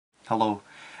Hello,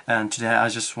 and today I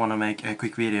just want to make a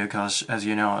quick video because, as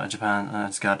you know, Japan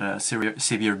has got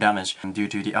severe damage due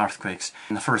to the earthquakes.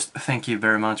 And first, thank you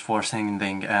very much for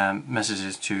sending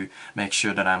messages to make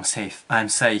sure that I'm safe. I'm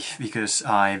safe because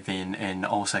I've been in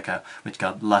Osaka, which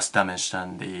got less damage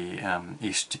than the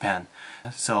East Japan.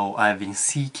 So I've been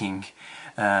seeking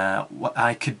what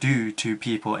I could do to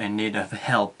people in need of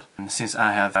help, since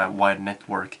I have a wide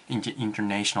network,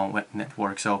 international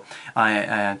network. So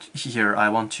I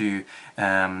want to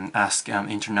ask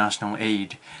international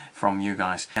aid from you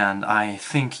guys, and I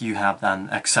think you have then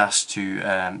access to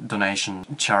donation,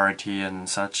 charity and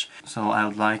such. So I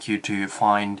would like you to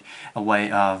find a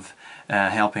way of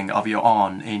helping of your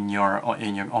own in your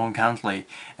own country,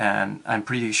 and I'm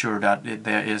pretty sure that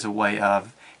there is a way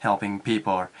of helping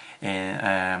people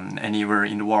anywhere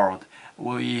in the world.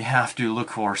 We have to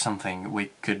look for something we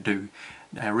could do.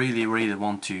 I really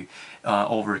want to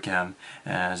overcome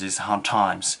these hard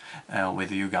times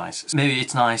with you guys. Maybe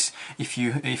it's nice if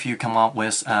you come up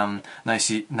with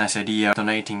nice idea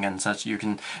donating and such. You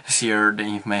can share the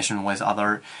information with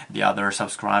the other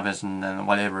subscribers and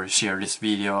whatever. Share this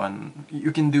video, and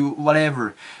you can do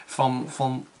whatever from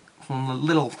a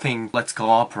little thing. Let's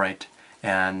cooperate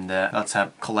and let's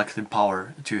have collective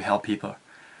power to help people.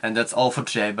 And that's all for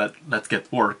today, but let's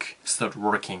start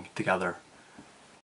working together.